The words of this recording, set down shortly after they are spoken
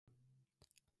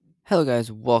Hello,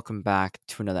 guys. Welcome back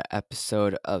to another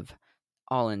episode of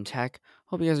All in Tech.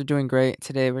 Hope you guys are doing great.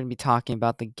 Today, we're going to be talking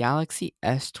about the Galaxy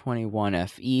S21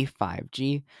 FE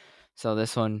 5G. So,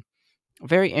 this one,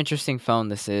 very interesting phone.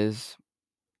 This is,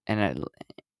 and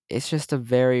it's just a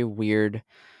very weird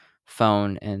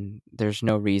phone, and there's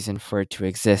no reason for it to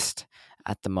exist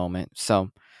at the moment.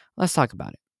 So, let's talk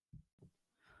about it.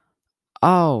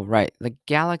 Oh, right. The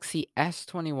Galaxy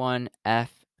S21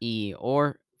 FE,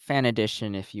 or Fan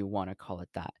Edition, if you want to call it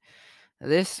that.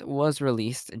 This was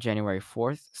released January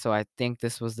 4th, so I think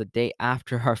this was the day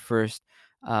after our first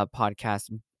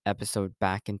podcast episode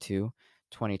back into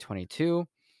 2022.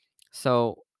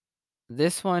 So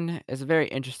this one is a very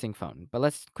interesting phone, but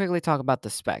let's quickly talk about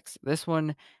the specs. This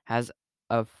one has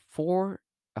a 4.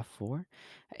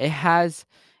 It has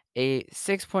a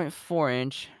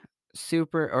 6.4-inch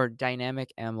super or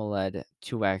dynamic AMOLED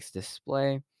 2x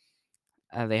display.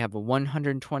 They have a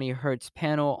 120 hertz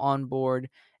panel on board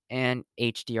and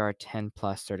HDR10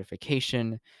 plus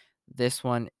certification. This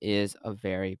one is a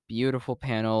very beautiful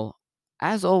panel.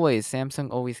 As always,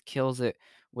 Samsung always kills it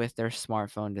with their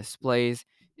smartphone displays.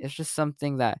 It's just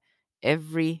something that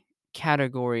every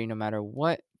category, no matter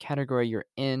what category you're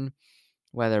in,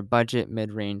 whether budget,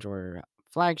 mid-range, or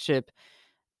flagship,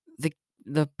 the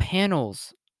the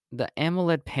panels, the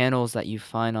AMOLED panels that you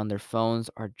find on their phones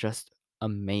are just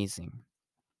amazing.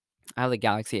 I have the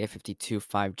Galaxy A52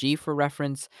 5G for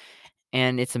reference,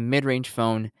 and it's a mid-range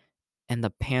phone, and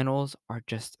the panels are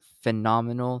just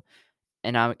phenomenal.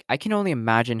 And I can only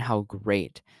imagine how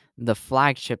great the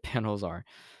flagship panels are.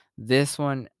 This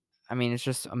one, I mean, it's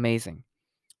just amazing.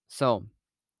 So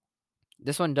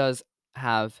this one does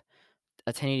have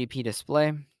a 1080p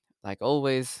display, like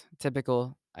always,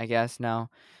 typical, I guess now,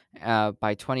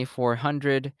 by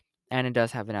 2400, and it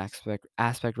does have an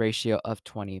aspect ratio of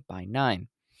 20:9.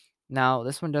 Now,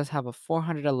 this one does have a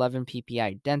 411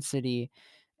 ppi density,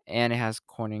 and it has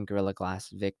Corning Gorilla Glass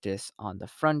Victus on the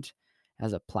front,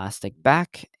 has a plastic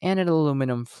back, and an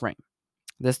aluminum frame.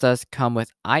 This does come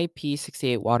with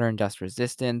IP68 water and dust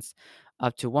resistance,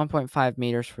 up to 1.5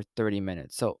 meters for 30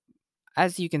 minutes. So,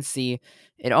 as you can see,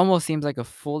 it almost seems like a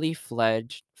fully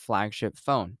fledged flagship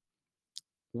phone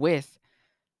with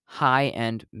high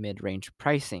end mid range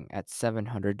pricing at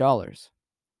 $700.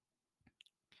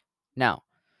 Now,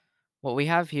 what we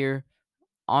have here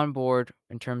on board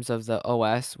in terms of the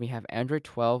OS, we have Android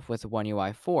 12 with One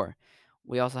UI 4.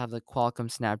 We also have the Qualcomm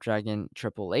Snapdragon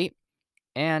 888,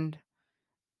 and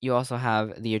you also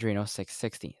have the Adreno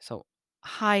 660. So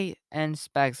high end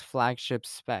specs, flagship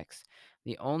specs.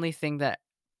 The only thing that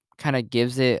kind of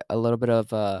gives it a little bit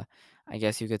of a, I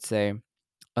guess you could say,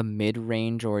 a mid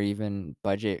range or even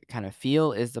budget kind of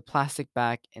feel is the plastic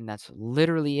back, and that's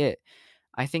literally it.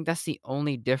 I think that's the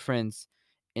only difference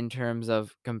in terms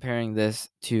of comparing this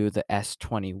to the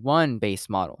S21 base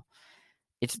model.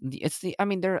 It's the I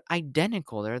mean, they're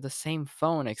identical. They're the same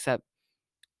phone except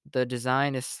the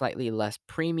design is slightly less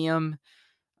premium.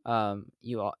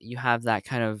 You have that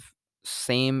kind of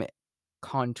same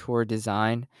contour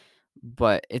design,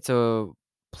 but it's a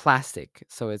plastic.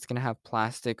 So it's going to have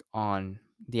plastic on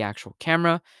the actual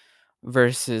camera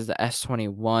versus the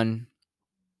S21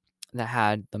 that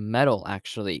had the metal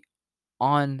actually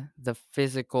on the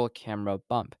physical camera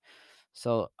bump.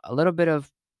 So a little bit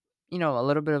of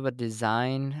a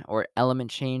design or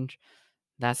element change.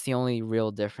 That's the only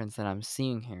real difference that I'm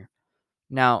seeing here.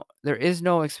 Now, there is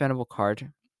no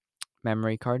expandable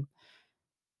memory card.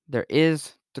 There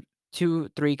is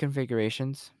three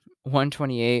configurations: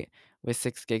 128 with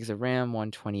 6 gigs of RAM,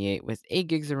 128 with 8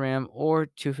 gigs of RAM, or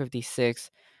 256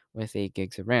 with 8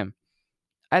 gigs of RAM.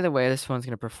 Either way, this phone's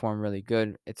going to perform really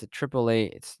good. It's a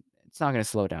AAA. It's not going to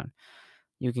slow down.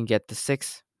 You can get the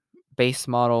 6 base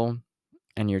model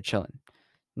and you're chilling.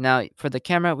 Now, for the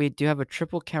camera, we do have a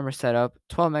triple camera setup,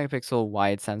 12 megapixel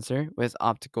wide sensor with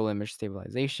optical image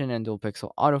stabilization and dual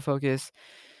pixel autofocus,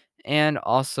 and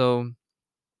also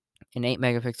an 8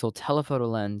 megapixel telephoto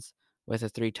lens with a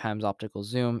 3 times optical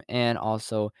zoom, and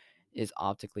also is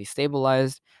optically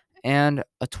stabilized, and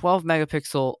a 12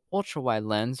 megapixel ultra wide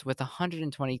lens with a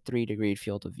 123-degree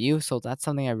field of view. So that's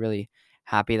something I'm really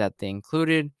happy that they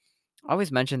included. I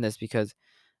always mention this because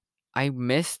I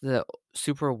miss the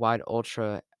super wide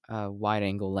ultra wide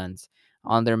angle lens.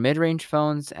 On their mid-range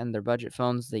phones and their budget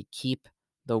phones, they keep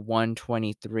the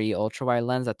 123 ultra wide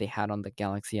lens that they had on the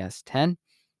Galaxy S10.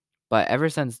 But ever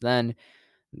since then,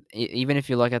 even if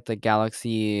you look at the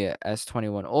Galaxy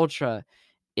S21 Ultra,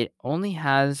 it only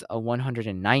has a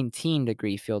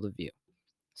 119-degree field of view.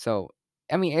 So,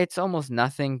 I mean, it's almost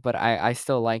nothing, but I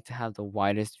still like to have the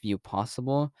widest view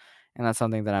possible. And that's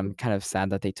something that I'm kind of sad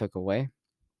that they took away.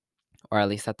 or at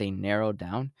least that they narrowed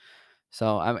down.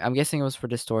 So I'm guessing it was for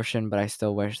distortion, but I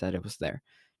still wish that it was there.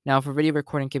 Now, for video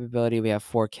recording capability, we have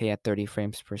 4K at 30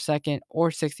 frames per second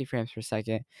or 60 frames per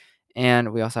second.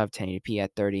 And we also have 1080p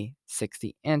at 30,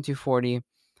 60, and 240.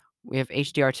 We have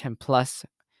HDR10 plus,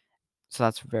 so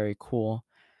that's very cool.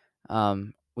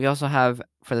 We also have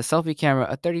for the selfie camera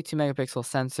a 32 megapixel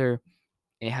sensor.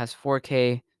 It has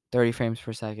 4K, 30 frames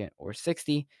per second, or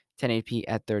 60, 1080p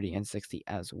at 30 and 60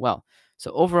 as well.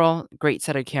 So overall, great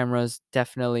set of cameras.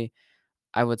 Definitely,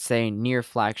 I would say near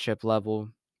flagship level.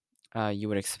 You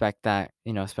would expect that,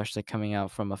 especially coming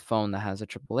out from a phone that has a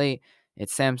triple eight.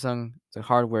 It's Samsung. The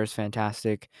hardware is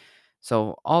fantastic.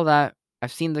 So all that,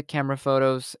 I've seen the camera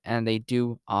photos, and they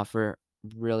do offer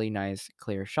really nice,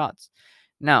 clear shots.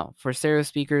 Now, for stereo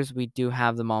speakers, we do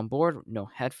have them on board. No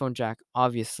headphone jack,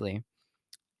 obviously,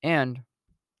 and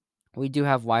we do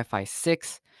have Wi-Fi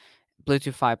 6,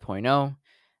 Bluetooth 5.0,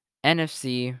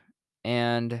 NFC,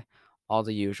 and all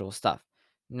the usual stuff.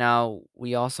 Now,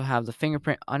 we also have the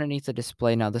fingerprint underneath the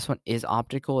display. Now, this one is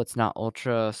optical. It's not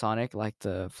ultrasonic like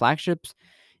the flagships.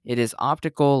 It is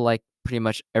optical like pretty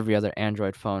much every other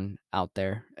Android phone out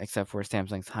there, except for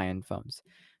Samsung's high-end phones.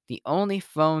 The only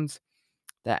phones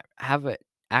that have an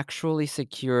actually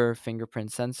secure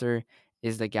fingerprint sensor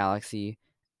is the Galaxy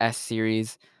S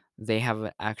series. They have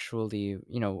an actually,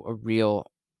 a real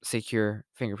secure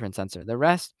fingerprint sensor. The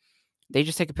rest, they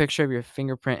just take a picture of your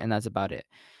fingerprint and that's about it.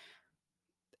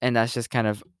 And that's just kind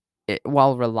of it.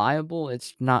 While reliable,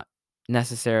 it's not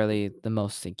necessarily the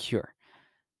most secure.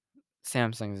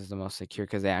 Samsung's is the most secure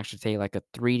because they actually take like a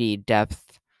 3D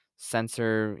depth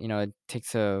sensor. It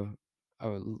takes a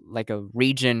like a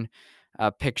region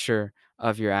picture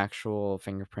of your actual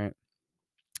fingerprint.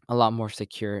 A lot more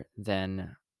secure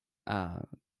than uh,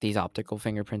 these optical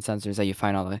fingerprint sensors that you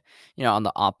find on on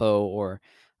the Oppo or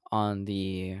on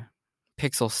the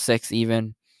Pixel 6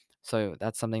 even. So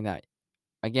that's something that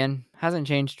again hasn't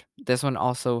changed. This one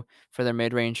also for their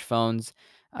mid-range phones,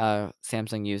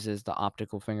 Samsung uses the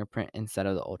optical fingerprint instead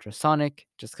of the ultrasonic,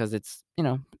 just because it's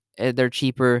they're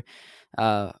cheaper,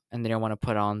 and they don't want to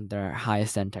put on their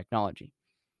highest end technology.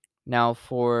 Now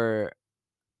for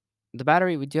the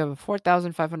battery, we do have a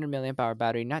 4,500 milliamp hour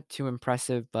battery. Not too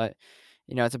impressive, but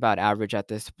it's about average at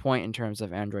this point in terms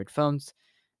of Android phones.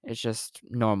 It's just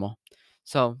normal.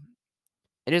 So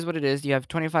it is what it is. You have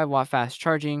 25-watt fast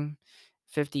charging,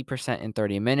 50% in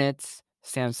 30 minutes.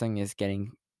 Samsung is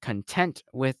getting content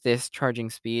with this charging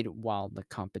speed, while the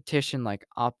competition like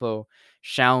Oppo,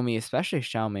 Xiaomi, especially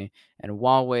Xiaomi, and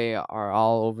Huawei are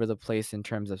all over the place in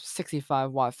terms of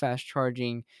 65-watt fast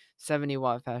charging,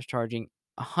 70-watt fast charging,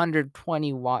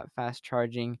 120-watt fast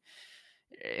charging.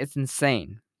 It's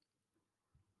insane.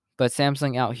 But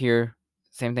Samsung out here,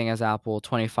 same thing as Apple,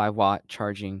 25-watt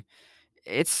charging.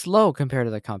 It's slow compared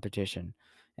to the competition,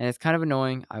 and it's kind of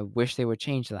annoying. I wish they would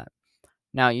change that.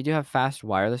 Now, you do have fast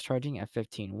wireless charging at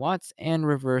 15 watts and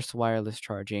reverse wireless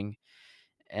charging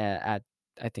at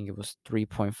I think it was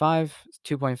 3.5,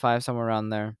 2.5, somewhere around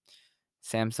there.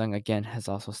 Samsung, again, has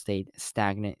also stayed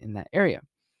stagnant in that area.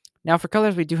 Now, for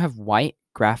colors, we do have white,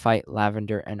 graphite,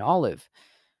 lavender, and olive.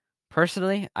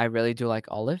 Personally, I really do like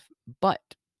olive, but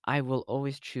I will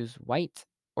always choose white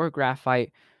or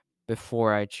graphite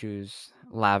before I choose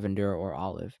lavender or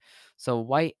olive. So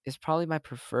white is probably my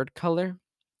preferred color,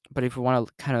 but if you want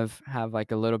to kind of have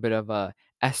like a little bit of a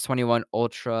S21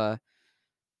 Ultra,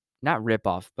 not rip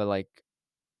off, but like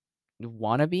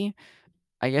wannabe,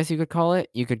 I guess you could call it,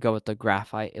 you could go with the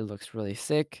graphite. It looks really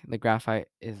sick. The graphite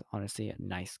is honestly a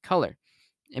nice color.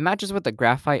 It matches with the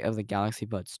graphite of the Galaxy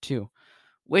Buds too,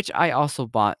 which I also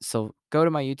bought. So go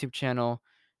to my YouTube channel,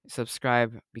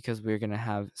 subscribe because we're going to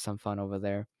have some fun over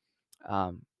there.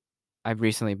 Um, I've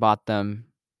recently bought them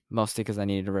mostly because I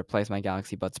needed to replace my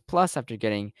Galaxy Buds Plus after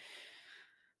getting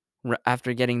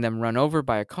them run over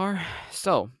by a car.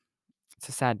 So it's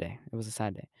a sad day. It was a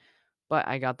sad day, but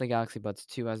I got the Galaxy Buds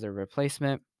 2 as their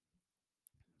replacement.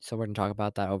 So we're gonna talk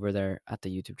about that over there at the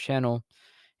YouTube channel,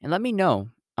 and let me know.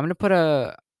 I'm gonna put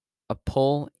a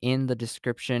poll in the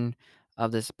description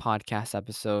of this podcast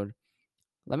episode.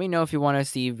 Let me know if you want to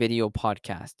see video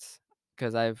podcasts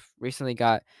because I've recently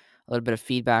got a little bit of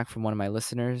feedback from one of my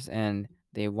listeners and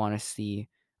they want to see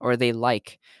or they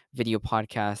like video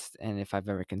podcasts and if I've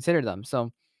ever considered them.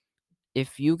 So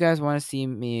if you guys want to see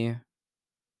me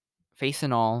face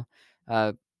and all,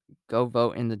 uh, go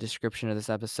vote in the description of this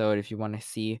episode if you want to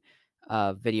see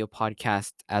video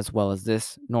podcast as well as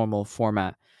this normal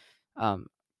format. Um,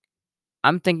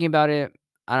 I'm thinking about it.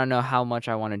 I don't know how much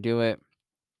I want to do it.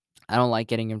 I don't like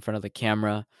getting in front of the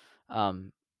camera.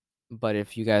 Um, But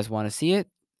if you guys want to see it,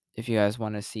 if you guys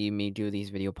want to see me do these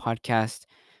video podcasts,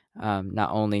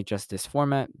 not only just this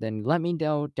format, then let me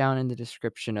know down in the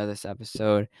description of this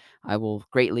episode. I will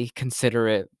greatly consider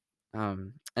it,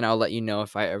 and I'll let you know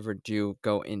if I ever do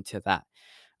go into that.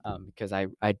 Because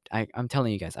I'm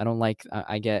telling you guys, I don't like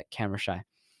I get camera shy.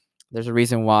 There's a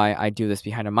reason why I do this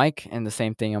behind a mic, and the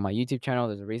same thing on my YouTube channel.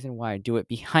 There's a reason why I do it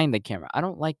behind the camera. I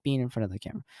don't like being in front of the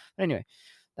camera. But anyway,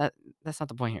 that that's not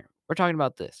the point here. We're talking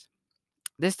about this.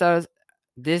 This does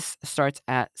this starts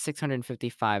at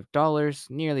 $655,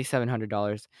 nearly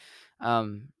 $700.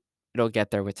 Um, it'll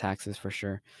get there with taxes for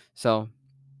sure. So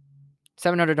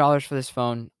 $700 for this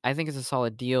phone, I think is a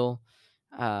solid deal.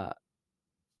 Uh,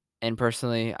 and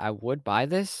personally, I would buy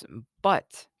this,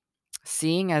 but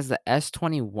seeing as the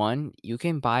S21, you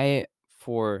can buy it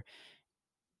for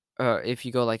if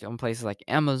you go like on places like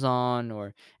Amazon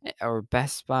or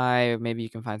Best Buy, maybe you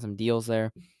can find some deals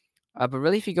there. But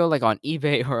really, if you go like on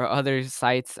eBay or other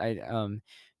sites,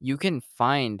 you can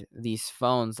find these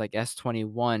phones like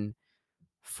S21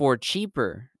 for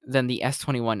cheaper than the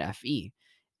S21 FE,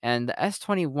 and the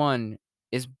S21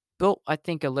 is built, I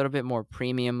think, a little bit more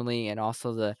premiumly, and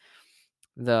also the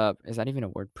is that even a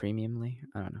word, premiumly?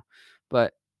 I don't know,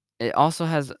 but it also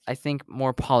has, I think,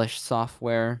 more polished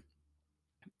software.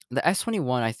 The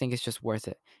S21, I think, is just worth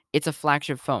it. It's a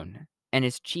flagship phone, and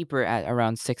it's cheaper at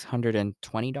around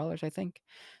 $620, I think.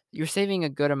 You're saving a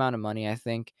good amount of money, I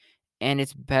think, and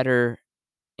it's better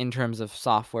in terms of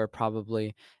software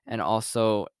probably, and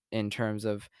also in terms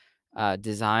of,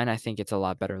 design. I think it's a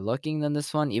lot better looking than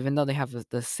this one, even though they have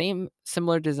the same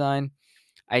similar design.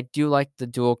 I do like the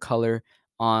dual color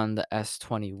on the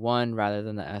S21 rather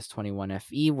than the S21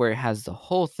 FE, where it has the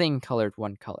whole thing colored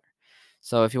one color.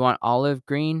 So if you want olive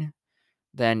green,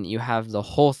 then you have the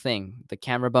whole thing, the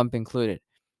camera bump included,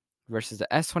 versus the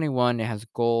S21, it has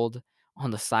gold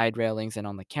on the side railings and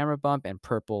on the camera bump and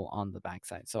purple on the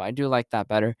backside. So I do like that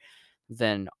better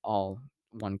than all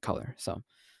one color. So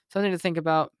something to think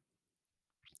about,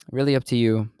 really up to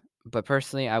you. But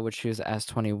personally, I would choose the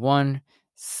S21,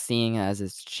 seeing as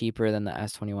it's cheaper than the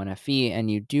S21 FE, and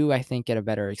you do, I think, get a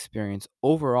better experience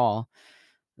overall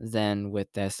than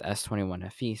with this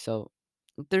S21 FE. So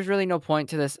there's really no point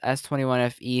to this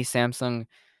S21 FE. Samsung,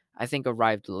 I think,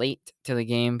 arrived late to the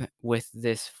game with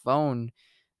this phone.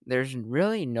 There's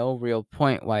really no real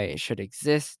point why it should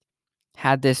exist.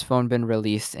 Had this phone been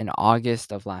released in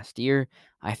August of last year,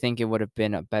 I think it would have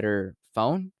been a better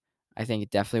phone. I think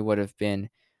it definitely would have been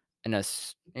an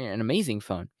amazing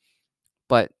phone.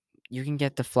 But you can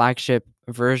get the flagship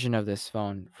version of this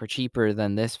phone for cheaper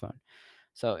than this phone.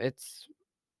 So it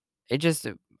just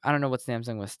I don't know what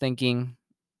Samsung was thinking.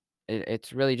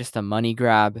 It's really just a money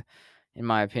grab, in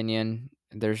my opinion.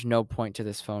 There's no point to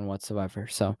this phone whatsoever.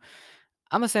 So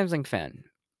I'm a Samsung fan.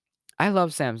 I love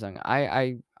Samsung.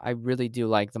 I really do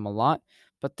like them a lot.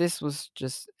 But this was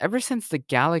just ever since the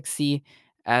Galaxy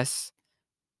S,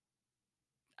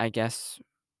 I guess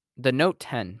the Note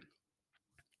 10.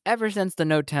 Ever since the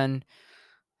Note 10,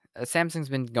 Samsung's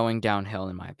been going downhill,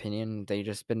 in my opinion. They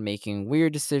just been making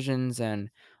weird decisions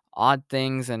and odd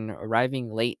things and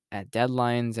arriving late at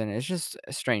deadlines, and it's just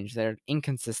strange. They're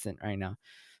inconsistent right now.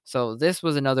 So this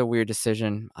was another weird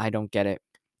decision. I don't get it.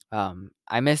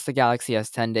 I missed the Galaxy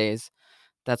S10 days.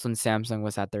 That's when Samsung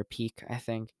was at their peak, I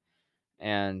think.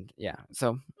 And yeah,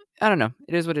 so I don't know.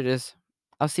 It is what it is.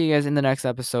 I'll see you guys in the next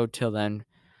episode. Till then,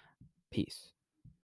 peace.